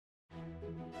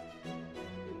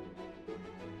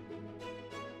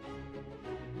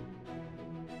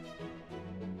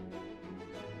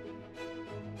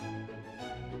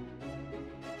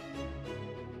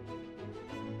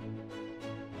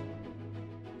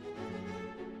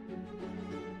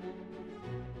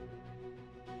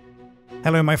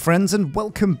Hello my friends and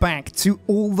welcome back to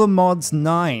All the Mods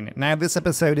 9. Now this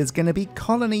episode is going to be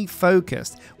colony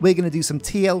focused. We're going to do some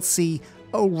TLC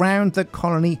around the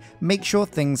colony, make sure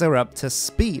things are up to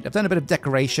speed. I've done a bit of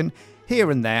decoration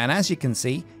here and there, and as you can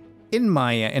see, in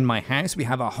my house we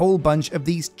have a whole bunch of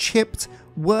these chipped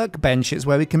workbenches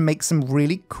where we can make some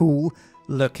really cool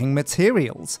looking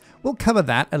materials. We'll cover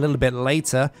that a little bit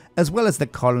later, as well as the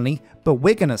colony, but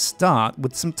we're going to start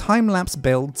with some time-lapse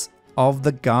builds of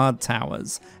the guard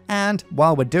towers. And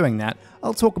while we're doing that,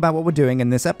 I'll talk about what we're doing in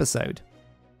this episode.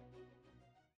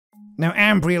 Now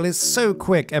Ambriel is so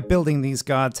quick at building these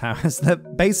guard towers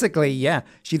that basically, yeah,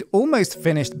 she'd almost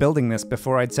finished building this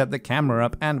before I'd set the camera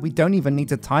up, and we don't even need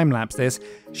to time-lapse this.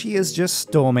 She is just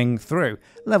storming through.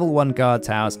 Level 1 guard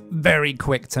towers, very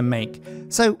quick to make.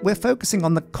 So we're focusing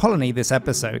on the colony this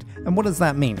episode, and what does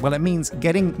that mean? Well, it means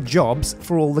getting jobs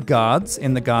for all the guards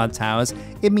in the guard towers.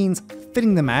 It means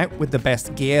fitting them out with the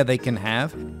best gear they can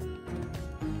have,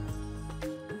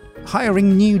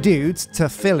 hiring new dudes to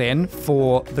fill in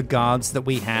for the guards that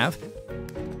we have.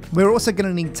 We're also going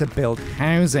to need to build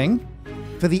housing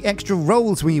for the extra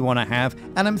roles we want to have,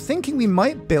 and I'm thinking we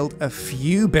might build a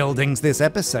few buildings this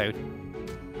episode.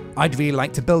 I'd really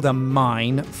like to build a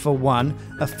mine for one.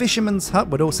 A fisherman's hut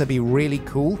would also be really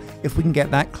cool if we can get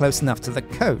that close enough to the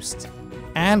coast.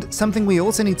 And something we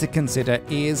also need to consider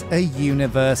is a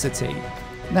university.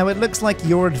 Now it looks like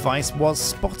your advice was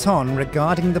spot on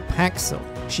regarding the paxel.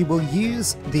 She will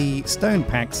use the stone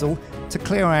paxel to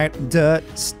clear out dirt,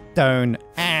 stone,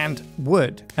 and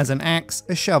wood as an axe,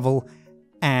 a shovel,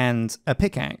 and a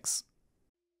pickaxe.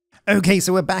 Okay,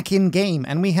 so we're back in game,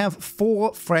 and we have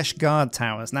 4 fresh guard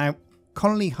towers. Now,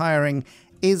 colony hiring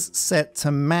is set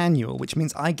to manual, which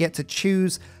means I get to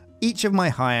choose each of my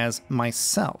hires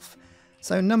myself.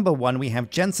 So number 1, we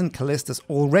have Jensen Callistus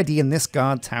already in this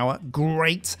guard tower.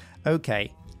 Great.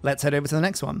 Okay, let's head over to the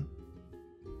next one.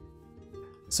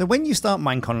 So when you start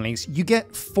Minecolonies, you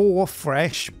get 4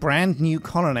 fresh, brand new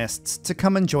colonists to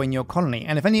come and join your colony.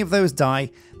 And if any of those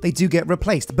die, they do get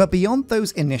replaced. But beyond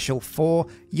those initial 4,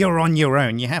 you're on your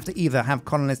own. You have to either have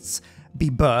colonists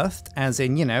be birthed, as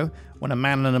in, you know, when a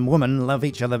man and a woman love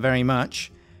each other very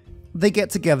much, they get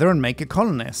together and make a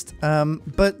colonist.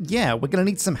 But yeah, we're going to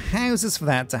need some houses for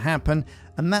that to happen,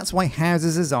 and that's why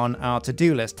houses is on our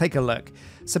to-do list. Take a look.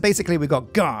 So basically we've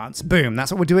got guards. Boom,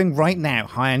 that's what we're doing right now.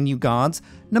 Hire new guards.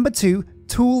 Number 2,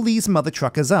 tool these mother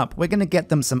truckers up. We're going to get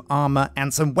them some armor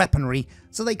and some weaponry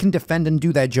so they can defend and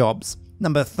do their jobs.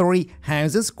 Number 3,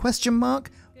 houses, question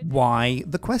mark. Why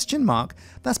the question mark?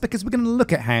 That's because we're going to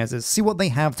look at houses, see what they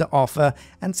have to offer,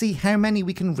 and see how many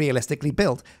we can realistically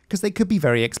build, because they could be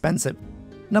very expensive.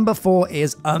 Number 4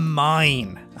 is a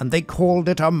mine, and they called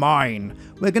it a mine.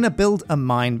 We're going to build a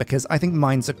mine because I think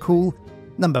mines are cool.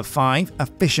 Number 5, a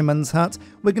fisherman's hut.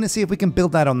 We're going to see if we can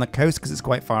build that on the coast because it's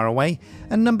quite far away.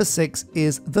 And number 6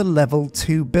 is the level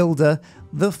 2 builder,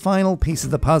 the final piece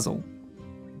of the puzzle.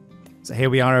 So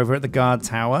here we are over at the guard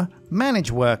tower,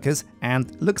 manage workers,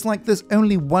 and looks like there's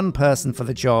only one person for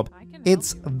the job.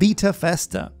 It's Vita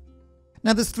Festa.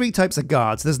 Now there's 3 types of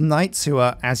guards. There's knights who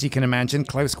are, as you can imagine,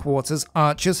 close quarters,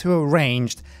 archers who are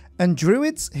ranged, and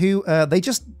druids who, they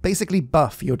just basically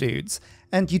buff your dudes.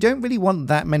 And you don't really want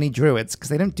that many druids because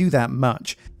they don't do that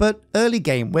much. But early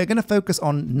game, we're going to focus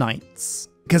on knights.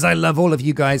 Because I love all of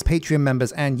you guys, Patreon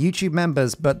members and YouTube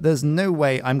members, but there's no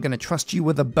way I'm going to trust you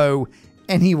with a bow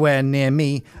anywhere near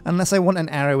me unless I want an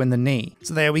arrow in the knee.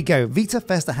 So there we go, Vita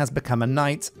Festa has become a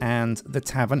knight and the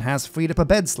tavern has freed up a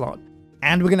bed slot.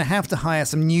 And we're going to have to hire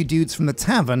some new dudes from the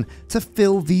tavern to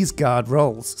fill these guard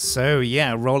roles. So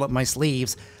yeah, roll up my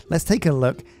sleeves. Let's take a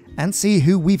look and see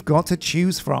who we've got to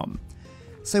choose from.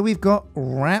 So we've got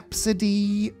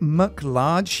Rhapsody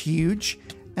McLarge Huge,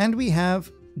 and we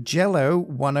have Jello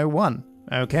 101.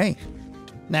 Okay.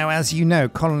 Now, as you know,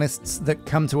 colonists that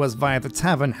come to us via the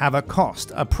tavern have a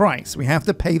cost, a price. We have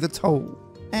to pay the toll.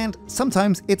 And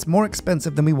sometimes it's more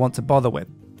expensive than we want to bother with.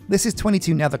 This is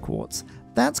 22 nether quartz.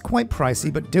 That's quite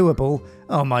pricey, but doable.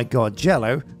 Oh my god,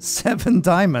 Jello, 7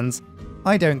 diamonds?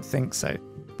 I don't think so.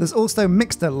 There's also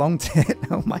Mixter Longtit.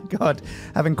 Oh my god,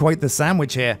 having quite the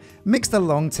sandwich here. Mixter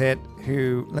Longtit,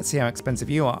 who, let's see how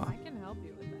expensive you are. I can help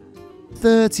you with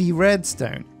that. 30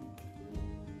 redstone.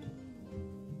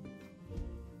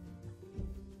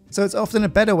 So it's often a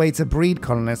better way to breed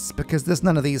colonists because there's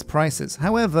none of these prices.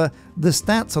 However, the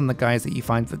stats on the guys that you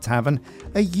find at the tavern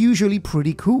are usually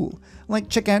pretty cool. Like,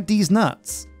 check out these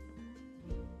nuts.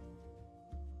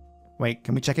 Wait,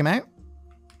 can we check him out?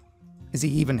 Is he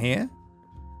even here?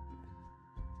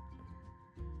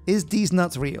 Is these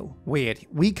nuts real? Weird.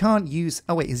 We can't use...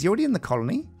 Oh wait, is he already in the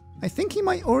colony? I think he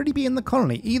might already be in the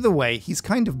colony. Either way, he's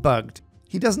kind of bugged.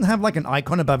 He doesn't have like an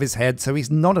icon above his head, so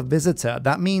he's not a visitor.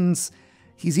 That means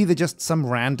he's either just some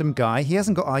random guy. He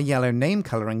hasn't got our yellow name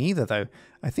coloring either, though.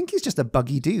 I think he's just a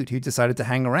buggy dude who decided to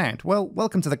hang around. Well,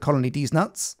 welcome to the colony, these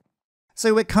nuts.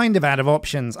 So we're kind of out of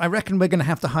options. I reckon we're going to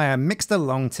have to hire Mixter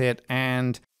Longtit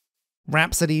and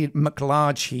Rhapsody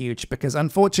McLarge because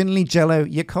unfortunately, Jello,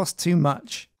 you cost too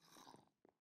much.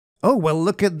 Oh, well,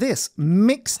 look at this.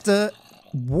 Mixter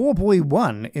Warboy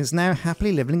 1 is now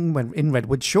happily living in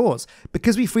Redwood Shores.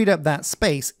 Because we freed up that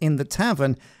space in the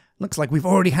tavern, looks like we've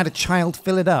already had a child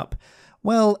fill it up.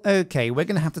 Well, okay, we're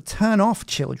going to have to turn off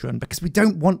children because we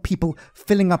don't want people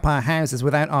filling up our houses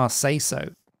without our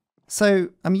say-so. So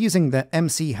I'm using the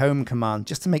MC Home command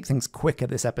just to make things quicker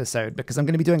this episode because I'm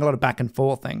going to be doing a lot of back and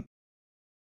forthing.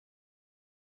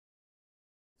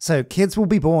 So kids will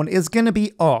be born is going to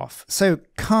be off. So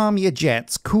calm your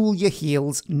jets, cool your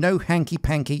heels, no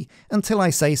hanky-panky until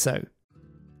I say so.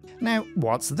 Now,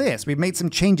 what's this? We've made some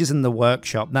changes in the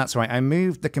workshop. That's right, I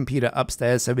moved the computer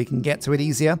upstairs so we can get to it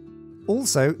easier.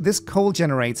 Also, this coal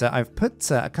generator, I've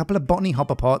put a couple of botany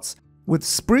hopper pots with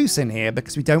spruce in here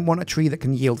because we don't want a tree that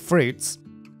can yield fruits.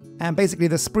 And basically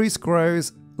the spruce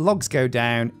grows, logs go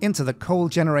down into the coal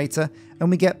generator,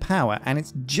 and we get power. And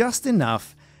it's just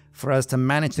enough for us to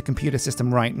manage the computer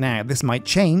system right now. This might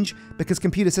change because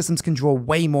computer systems can draw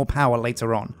way more power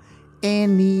later on.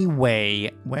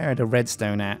 Anyway, where are the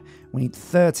redstone at? We need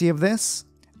 30 of this.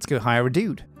 Let's go hire a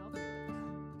dude.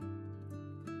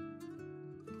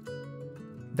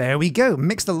 There we go.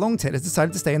 Mixter Longtit has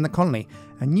decided to stay in the colony.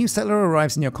 A new settler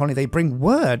arrives in your colony. They bring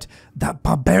word that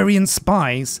barbarian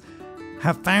spies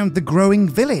have found the growing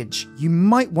village. You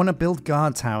might want to build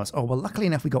guard towers. Oh, well, luckily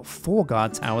enough, we got 4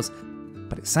 guard towers.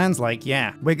 But it sounds like,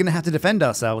 yeah, we're going to have to defend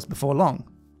ourselves before long.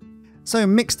 So,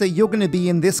 Mixter, you're going to be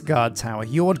in this guard tower.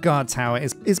 Your guard tower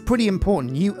is pretty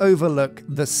important. You overlook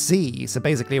the sea. So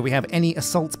basically, if we have any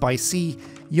assaults by sea,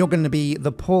 you're going to be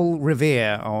the Paul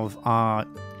Revere of our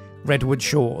Redwood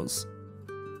Shores.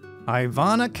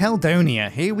 Ivana Caldonia,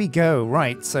 here we go.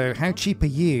 Right, so how cheap are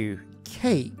you?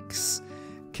 Cakes.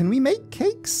 Can we make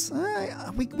cakes?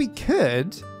 We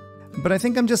could. But I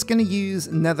think I'm just going to use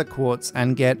nether quartz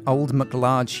and get old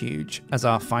McLarge as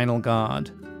our final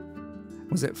guard.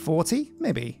 Was it 40?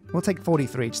 Maybe. We'll take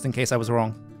 43 just in case I was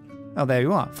wrong. Oh, there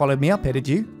you are. Followed me up here, did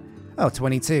you? Oh,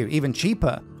 22. Even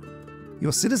cheaper.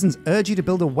 Your citizens urge you to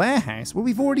build a warehouse. Well,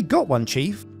 we've already got one,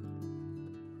 Chief.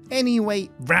 Anyway,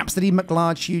 Rhapsody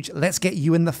McLarge, let's get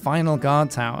you in the final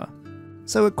guard tower.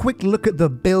 So a quick look at the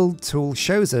build tool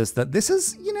shows us that this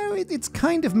is, you know, it's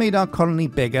kind of made our colony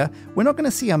bigger. We're not going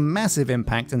to see a massive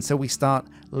impact until we start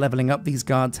leveling up these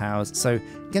guard towers. So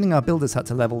getting our builder's hut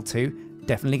to level 2,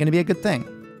 definitely going to be a good thing.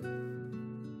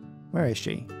 Where is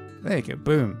she? There you go,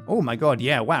 boom. Oh my god,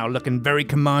 yeah, wow, looking very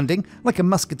commanding, like a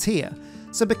musketeer.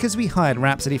 So because we hired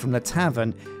Rhapsody from the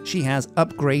tavern, she has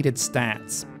upgraded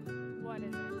stats.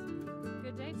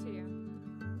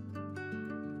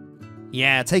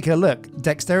 Yeah, take a look.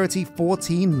 Dexterity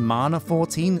 14, Mana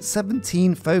 14,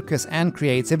 17 Focus and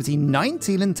Creativity,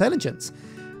 19 Intelligence.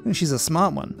 She's a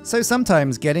smart one. So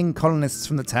sometimes getting colonists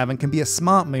from the tavern can be a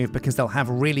smart move because they'll have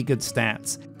really good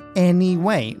stats.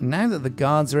 Anyway, now that the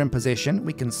guards are in position,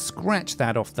 we can scratch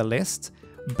that off the list.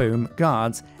 Boom,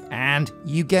 guards. And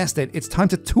you guessed it, it's time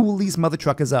to tool these mother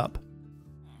truckers up.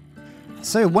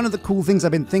 So one of the cool things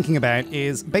I've been thinking about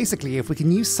is basically if we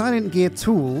can use Silent Gear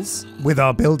tools with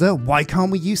our builder, why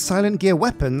can't we use Silent Gear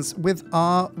weapons with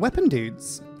our weapon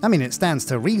dudes? I mean, it stands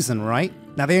to reason, right?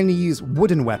 Now they only use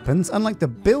wooden weapons, unlike the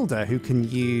builder who can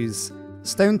use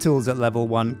stone tools at level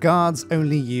 1, guards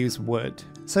only use wood.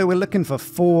 So we're looking for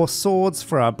 4 swords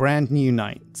for our brand new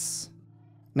knights.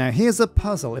 Now here's a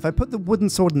puzzle. If I put the wooden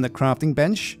sword in the crafting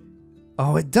bench,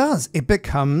 oh it does, it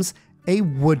becomes a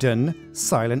wooden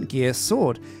Silent Gear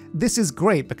sword. This is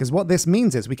great because what this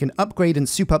means is we can upgrade and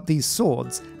soup up these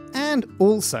swords and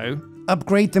also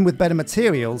upgrade them with better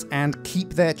materials and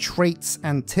keep their traits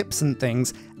and tips and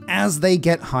things as they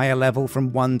get higher level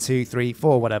from 1, 2, 3,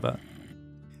 4, whatever.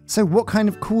 So what kind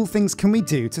of cool things can we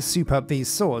do to soup up these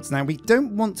swords? Now we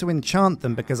don't want to enchant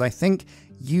them because I think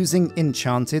using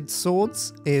enchanted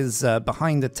swords is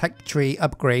behind the tech tree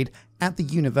upgrade at the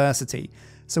university.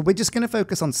 So we're just going to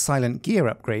focus on Silent Gear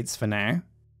upgrades for now.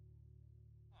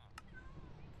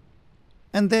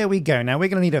 And there we go. Now we're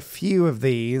going to need a few of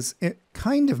these. It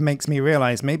kind of makes me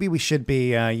realize maybe we should be,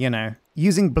 you know,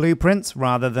 using blueprints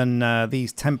rather than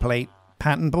these template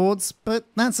pattern boards, but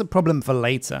that's a problem for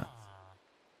later.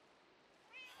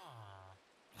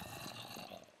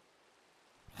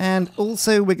 And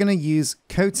also we're going to use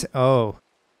coat. Oh,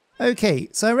 okay.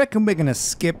 So I reckon we're going to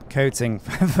skip coating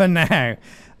for now.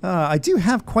 I do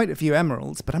have quite a few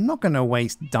emeralds, but I'm not going to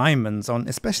waste diamonds on,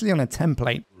 especially on a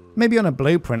template. Maybe on a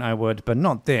blueprint I would, but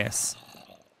not this.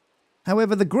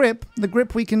 However, the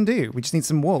grip we can do. We just need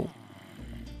some wool.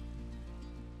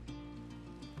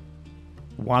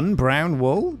 1 brown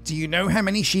wool. Do you know how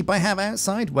many sheep I have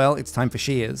outside? Well, it's time for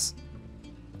shears.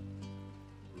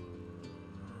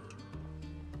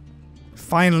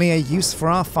 Finally, a use for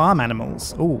our farm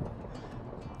animals. Ooh.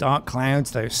 Dark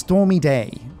clouds, though. Stormy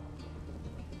day.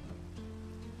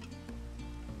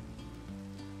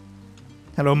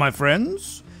 Hello, my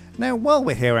friends. Now, while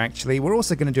we're here, actually, we're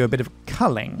also going to do a bit of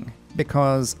culling,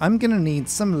 because I'm going to need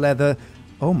some leather.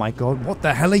 Oh my god, what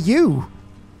the hell are you?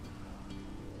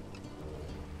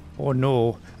 Oh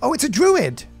no. Oh, it's a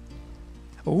druid!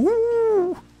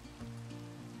 Ooh!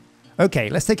 Okay,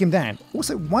 let's take him down.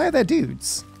 Also, why are there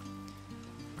dudes?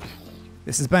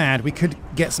 This is bad. We could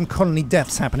get some colony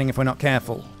deaths happening if we're not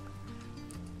careful.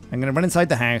 I'm going to run inside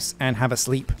the house and have a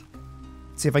sleep.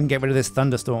 See if I can get rid of this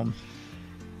thunderstorm.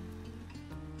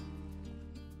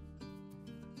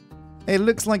 It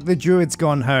looks like the druid's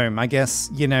gone home. I guess,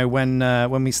 you know,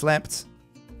 when we slept,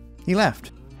 he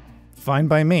left. Fine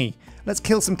by me. Let's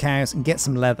kill some cows and get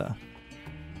some leather.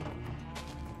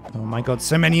 Oh my god,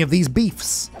 so many of these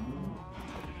beefs.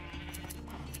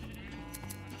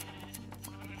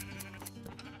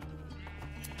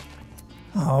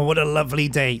 Oh, what a lovely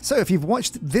day. So if you've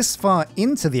watched this far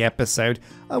into the episode,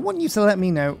 I want you to let me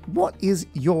know, what is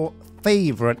your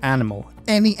favorite animal?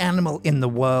 Any animal in the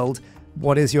world.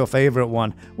 What is your favorite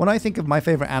one? When I think of my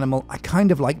favorite animal, I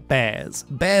kind of like bears.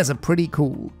 Bears are pretty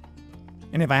cool.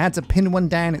 And if I had to pin one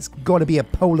down, it's got to be a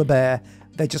polar bear.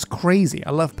 They're just crazy.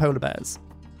 I love polar bears.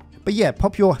 But yeah,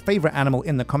 pop your favorite animal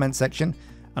in the comment section,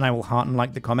 and I will heart and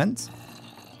like the comments.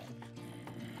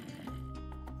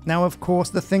 Now, of course,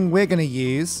 the thing we're going to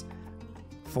use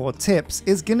for tips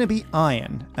is going to be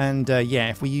iron. And yeah,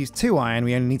 if we use 2 iron,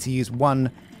 we only need to use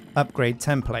 1 upgrade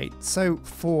template. So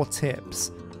 4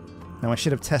 tips. Now, I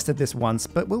should have tested this once,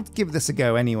 but we'll give this a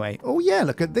go anyway. Oh yeah,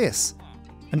 look at this.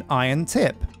 An iron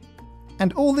tip.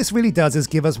 And all this really does is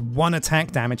give us 1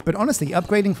 attack damage, but honestly,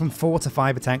 upgrading from 4 to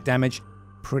 5 attack damage,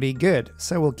 pretty good.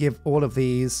 So we'll give all of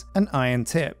these an iron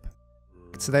tip.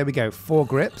 So there we go, 4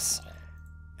 grips.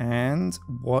 And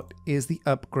what is the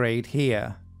upgrade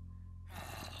here?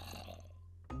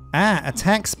 Ah,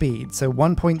 attack speed. So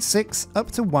 1.6 up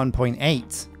to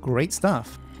 1.8. Great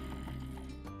stuff.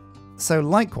 So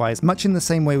likewise, much in the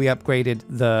same way we upgraded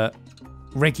the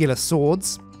regular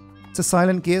swords to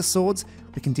Silent Gear swords,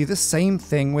 we can do the same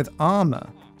thing with armor.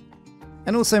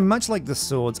 And also, much like the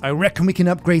swords, I reckon we can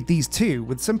upgrade these too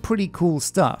with some pretty cool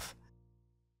stuff.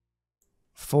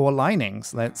 4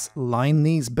 linings. Let's line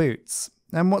these boots.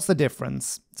 And what's the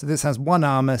difference? So this has 1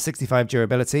 armor, 65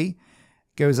 durability.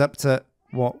 Goes up to,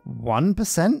 what,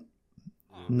 1%?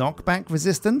 Knockback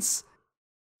resistance?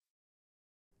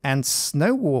 And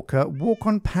Snowwalker, walk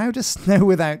on powder snow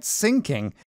without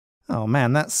sinking. Oh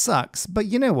man, that sucks. But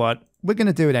you know what? We're going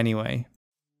to do it anyway.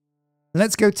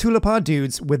 Let's go tool up our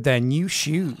dudes with their new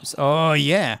shoes. Oh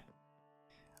yeah.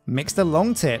 Mixed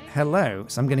long tit, hello.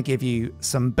 So I'm going to give you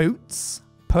some boots,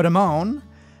 put them on,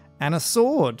 and a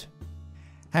sword.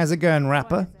 How's it going,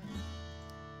 Rapper?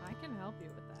 I can help you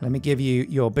with that. Let me give you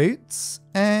your boots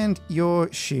and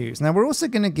your shoes. Now we're also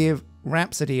going to give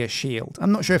Rhapsody a shield.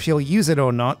 I'm not sure if she'll use it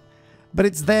or not, but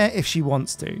it's there if she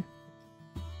wants to.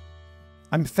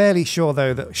 I'm fairly sure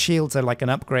though that shields are like an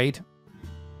upgrade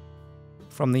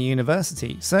from the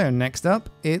university. So next up,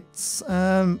 it's,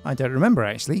 I don't remember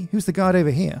actually. Who's the guard over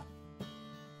here?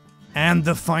 And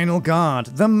the final guard,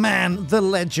 the man, the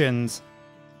legend,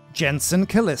 Jensen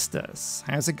Callistus.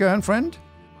 How's it going, friend?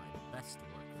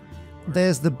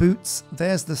 There's the boots,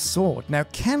 there's the sword. Now,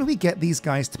 can we get these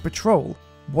guys to patrol?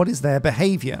 What is their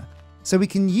behavior? So we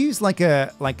can use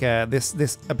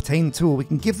this obtain tool. We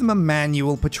can give them a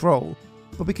manual patrol,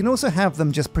 but we can also have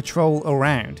them just patrol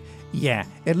around. Yeah,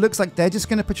 it looks like they're just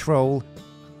going to patrol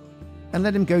and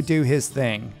let him go do his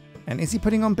thing. And is he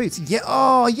putting on boots? Yeah,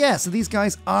 oh yeah, so these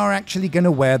guys are actually going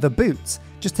to wear the boots.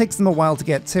 Just takes them a while to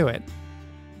get to it.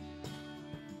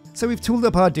 So we've tooled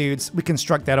up our dudes, we can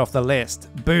struck that off the list.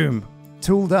 Boom,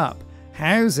 tooled up.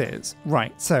 Houses.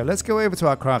 Right, so let's go over to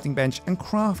our crafting bench and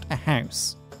craft a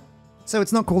house. So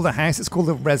it's not called a house, it's called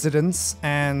a residence,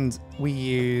 and we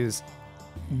use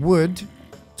wood,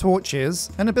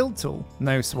 torches, and a build tool.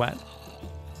 No sweat.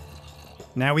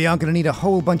 Now we are going to need a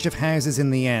whole bunch of houses in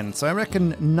the end, so I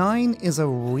reckon 9 is a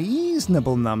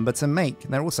reasonable number to make.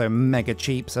 They're also mega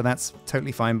cheap, so that's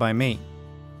totally fine by me.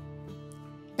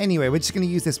 Anyway, we're just going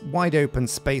to use this wide open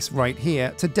space right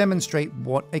here to demonstrate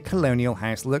what a colonial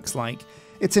house looks like.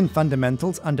 It's in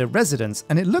fundamentals under residence,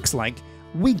 and it looks like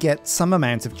we get some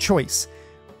amount of choice.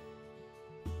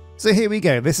 So here we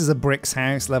go. This is a bricks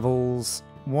house, levels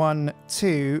 1,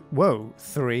 2,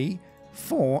 3,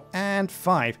 4, and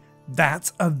 5.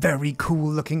 That's a very cool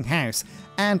looking house.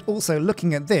 And also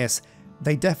looking at this,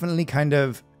 they definitely kind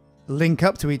of link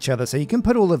up to each other, so you can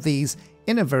put all of these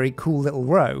in a very cool little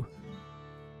row.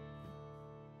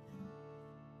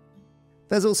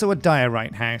 There's also a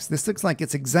diorite house. This looks like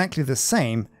it's exactly the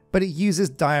same, but it uses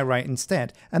diorite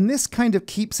instead. And this kind of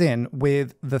keeps in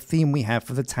with the theme we have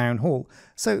for the town hall.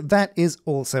 So that is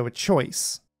also a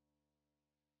choice.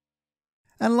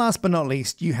 And last but not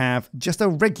least, you have just a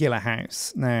regular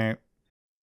house. Now,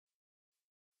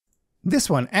 this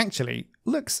one actually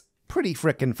looks pretty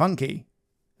frickin' funky.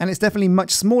 And it's definitely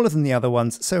much smaller than the other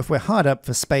ones, so if we're hard up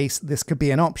for space, this could be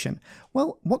an option.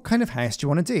 Well, what kind of house do you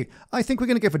want to do? I think we're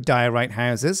going to go for diorite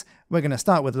houses. We're going to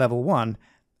start with level 1,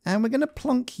 and we're going to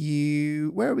plonk you...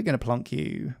 Where are we going to plonk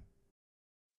you?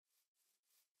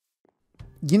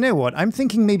 You know what? I'm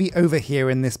thinking maybe over here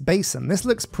in this basin. This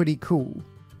looks pretty cool.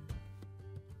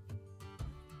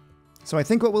 So I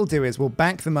think what we'll do is we'll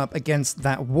back them up against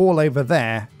that wall over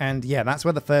there, and yeah, that's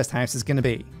where the first house is going to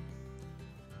be.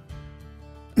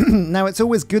 Now, it's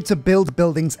always good to build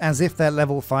buildings as if they're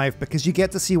level 5 because you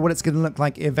get to see what it's going to look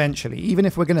like eventually. Even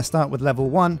if we're going to start with level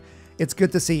 1, it's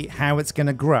good to see how it's going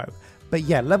to grow. But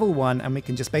yeah, level 1, and we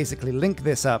can just basically link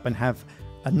this up and have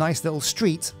a nice little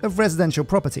street of residential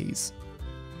properties.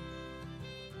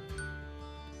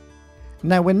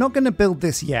 Now, we're not going to build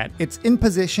this yet. It's in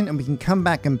position and we can come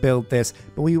back and build this,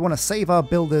 but we want to save our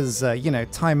builders,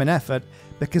 time and effort,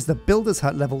 because the builder's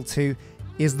hut level 2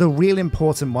 is the real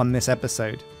important one this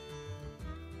episode.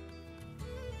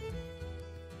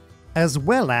 As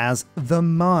well as the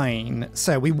mine.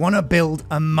 So we want to build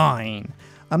a mine.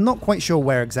 I'm not quite sure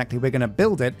where exactly we're going to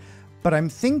build it, but I'm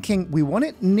thinking we want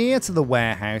it near to the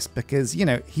warehouse because,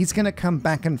 he's going to come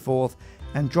back and forth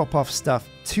and drop off stuff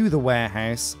to the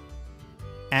warehouse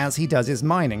as he does his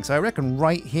mining. So I reckon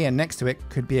right here next to it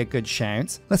could be a good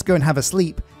shout. Let's go and have a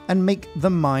sleep and make the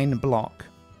mine block.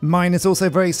 Mine is also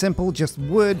very simple, just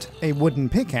wood, a wooden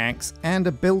pickaxe, and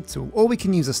a build tool. Or we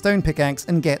can use a stone pickaxe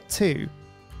and get 2.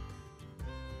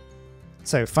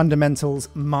 So, fundamentals,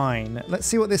 mine. Let's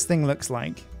see what this thing looks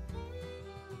like.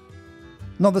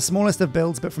 Not the smallest of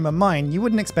builds, but from a mine, you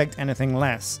wouldn't expect anything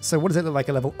less. So what does it look like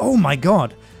at level... Oh my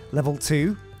god! Level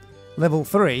 2, level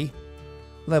 3,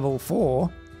 level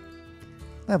 4,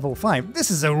 level 5.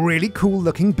 This is a really cool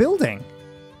looking building.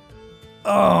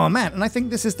 Oh man, and I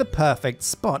think this is the perfect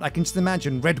spot. I can just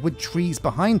imagine redwood trees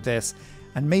behind this,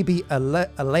 and maybe a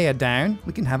layer down,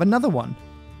 we can have another one.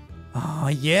 Oh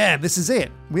yeah, this is it.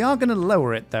 We are going to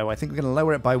lower it though. I think we're going to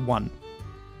lower it by 1.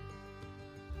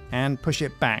 And push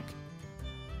it back.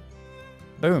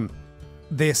 Boom.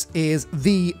 This is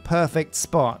the perfect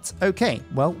spot. Okay,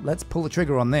 well, let's pull the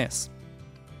trigger on this.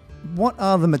 What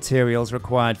are the materials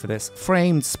required for this?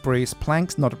 Framed spruce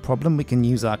planks, not a problem. We can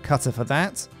use our cutter for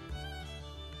that.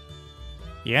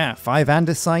 Yeah, 5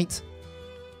 andesite.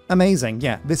 Amazing,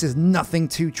 yeah, this is nothing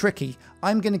too tricky.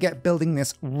 I'm going to get building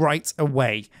this right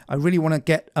away. I really want to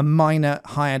get a miner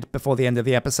hired before the end of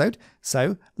the episode,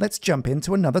 so let's jump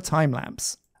into another time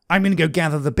lapse. I'm going to go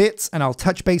gather the bits, and I'll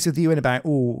touch base with you in about,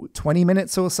 20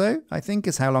 minutes or so, I think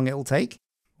is how long it'll take.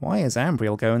 Why is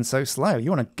Ambriel going so slow? You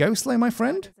want to go slow, my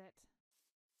friend?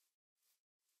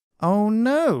 Oh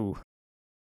no.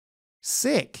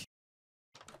 Sick.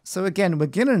 So again, we're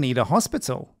going to need a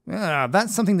hospital.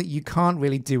 That's something that you can't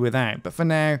really do without. But for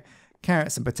now,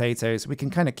 carrots and potatoes, we can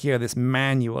kind of cure this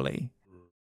manually.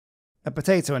 A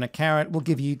potato and a carrot will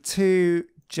give you 2,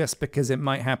 just because it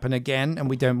might happen again and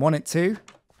we don't want it to.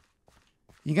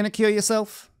 You going to cure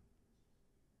yourself?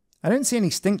 I don't see any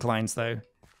stink lines though.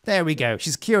 There we go,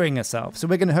 she's curing herself. So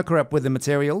we're going to hook her up with the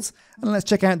materials and let's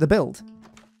check out the build.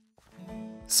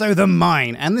 So the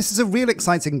mine, and this is a real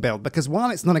exciting build because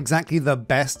while it's not exactly the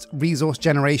best resource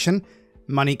generation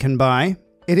money can buy,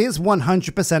 it is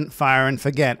 100% fire and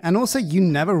forget, and also you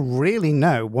never really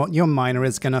know what your miner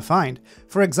is going to find.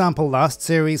 For example, last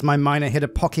series my miner hit a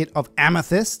pocket of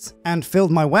amethysts and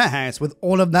filled my warehouse with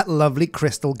all of that lovely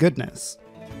crystal goodness.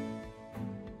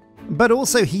 But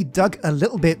also he dug a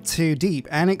little bit too deep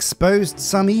and exposed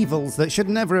some evils that should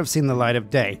never have seen the light of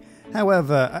day.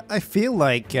 However, I feel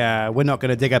like we're not going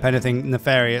to dig up anything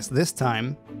nefarious this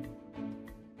time.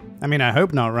 I mean, I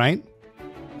hope not, right?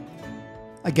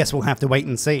 I guess we'll have to wait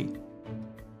and see.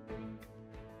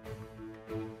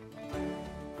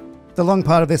 The long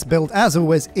part of this build, as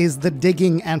always, is the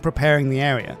digging and preparing the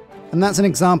area. And that's an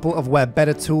example of where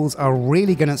better tools are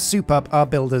really going to soup up our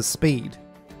builder's speed.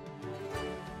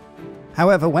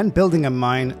 However, when building a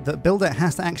mine, the builder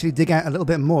has to actually dig out a little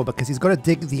bit more because he's got to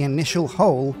dig the initial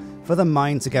hole for the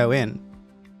mine to go in.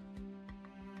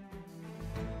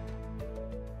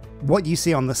 What you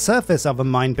see on the surface of a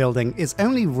mine building is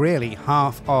only really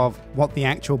half of what the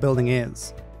actual building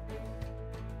is.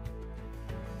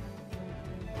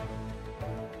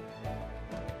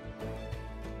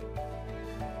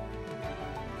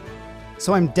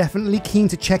 So I'm definitely keen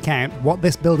to check out what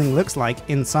this building looks like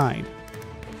inside.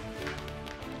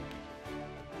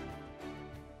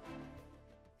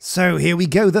 So here we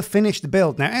go, the finished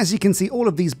build. Now, as you can see, all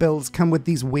of these builds come with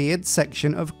these weird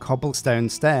section of cobblestone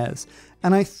stairs.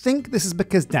 And I think this is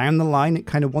because down the line it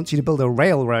kind of wants you to build a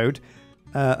railroad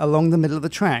along the middle of the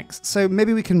tracks. So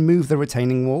maybe we can move the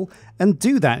retaining wall and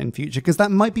do that in future, because that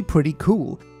might be pretty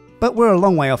cool. But we're a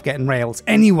long way off getting rails.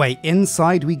 Anyway,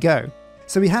 inside we go.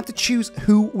 So we have to choose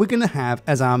who we're going to have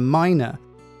as our miner.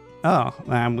 Oh,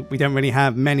 we don't really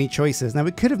have many choices. Now,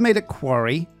 we could have made a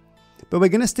quarry, but we're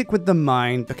going to stick with the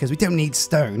mine because we don't need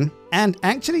stone. And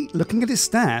actually, looking at his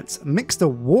stats, Mixter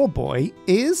Warboy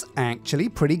is actually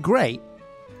pretty great.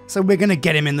 So we're going to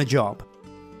get him in the job.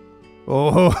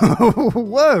 Oh,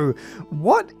 whoa.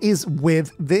 What is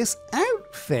with this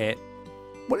outfit?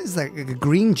 What is that, a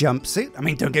green jumpsuit? I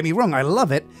mean, don't get me wrong, I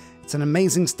love it. It's an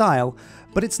amazing style,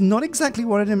 but it's not exactly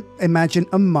what I'd imagine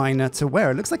a miner to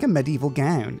wear. It looks like a medieval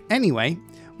gown. Anyway,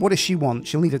 what does she want?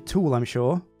 She'll need a tool, I'm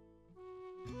sure.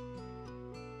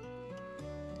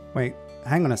 Wait,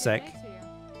 hang on a sec.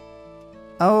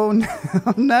 Oh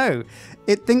no, no.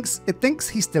 It thinks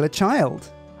he's still a child.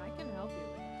 I can help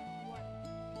you. What?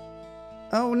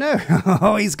 Oh no.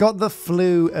 Oh, he's got the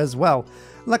flu as well.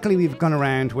 Luckily we've gone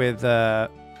around with the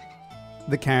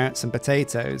carrots and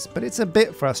potatoes, but it's a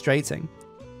bit frustrating.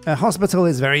 A hospital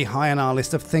is very high on our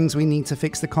list of things we need to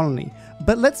fix the colony,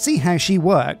 but let's see how she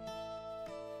works.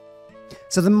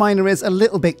 So the miner is a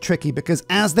little bit tricky because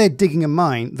as they're digging a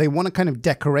mine, they want to kind of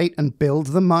decorate and build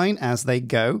the mine as they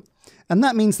go. And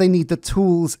that means they need the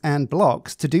tools and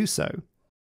blocks to do so.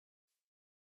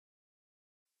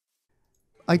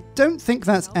 I don't think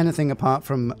that's anything apart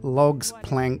from logs,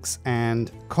 planks, and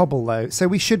cobble though, so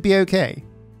we should be okay.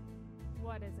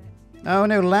 What is it? Oh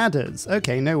no, ladders.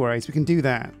 Okay, no worries, we can do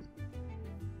that.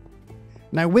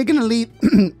 Now we're gonna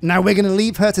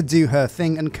leave her to do her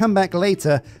thing and come back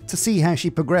later to see how she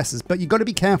progresses. But you got to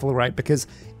be careful, right? Because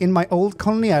in my old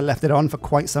colony, I left it on for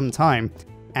quite some time,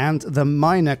 and the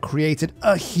miner created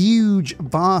a huge,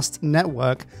 vast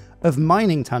network of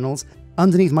mining tunnels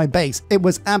underneath my base. It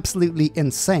was absolutely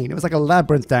insane. It was like a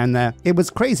labyrinth down there. It was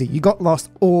crazy. You got lost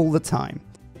all the time.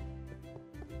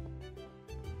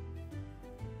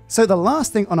 So the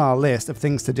last thing on our list of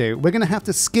things to do, we're going to have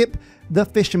to skip the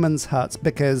fisherman's hut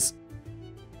because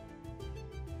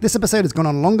this episode has gone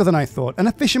on longer than I thought, and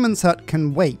a fisherman's hut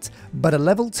can wait, but a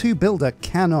level 2 builder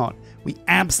cannot. We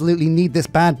absolutely need this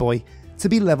bad boy to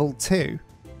be level 2.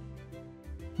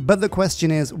 But the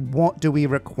question is, what do we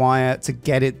require to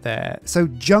get it there? So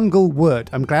jungle wood.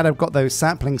 I'm glad I've got those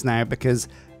saplings now because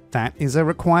that is a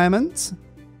requirement.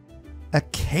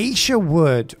 Acacia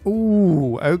wood.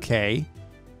 Ooh, okay.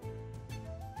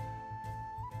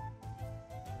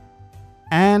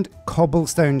 And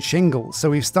cobblestone shingles. So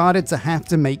we've started to have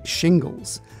to make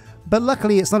shingles. But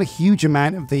luckily it's not a huge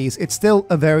amount of these. It's still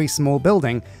a very small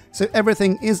building, so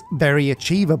everything is very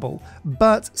achievable.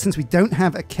 But since we don't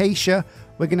have acacia,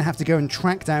 we're going to have to go and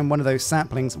track down one of those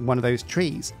saplings, one of those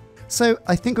trees. So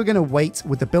I think we're going to wait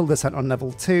with the builder's hut on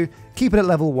level 2, keep it at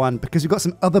level 1 because we've got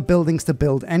some other buildings to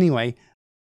build anyway.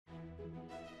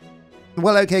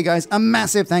 Well, okay guys, a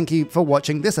massive thank you for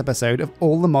watching this episode of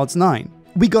All the Mods 9.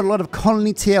 We got a lot of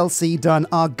colony TLC done,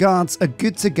 our guards are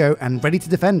good to go and ready to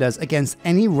defend us against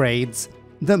any raids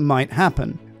that might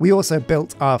happen. We also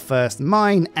built our first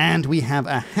mine and we have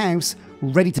a house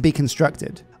ready to be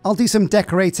constructed. I'll do some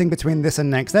decorating between this and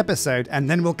next episode and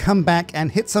then we'll come back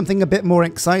and hit something a bit more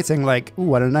exciting like,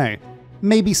 ooh, I don't know,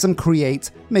 maybe some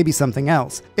create, maybe something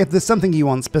else. If there's something you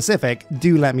want specific,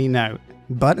 do let me know.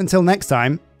 But until next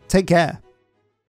time, take care.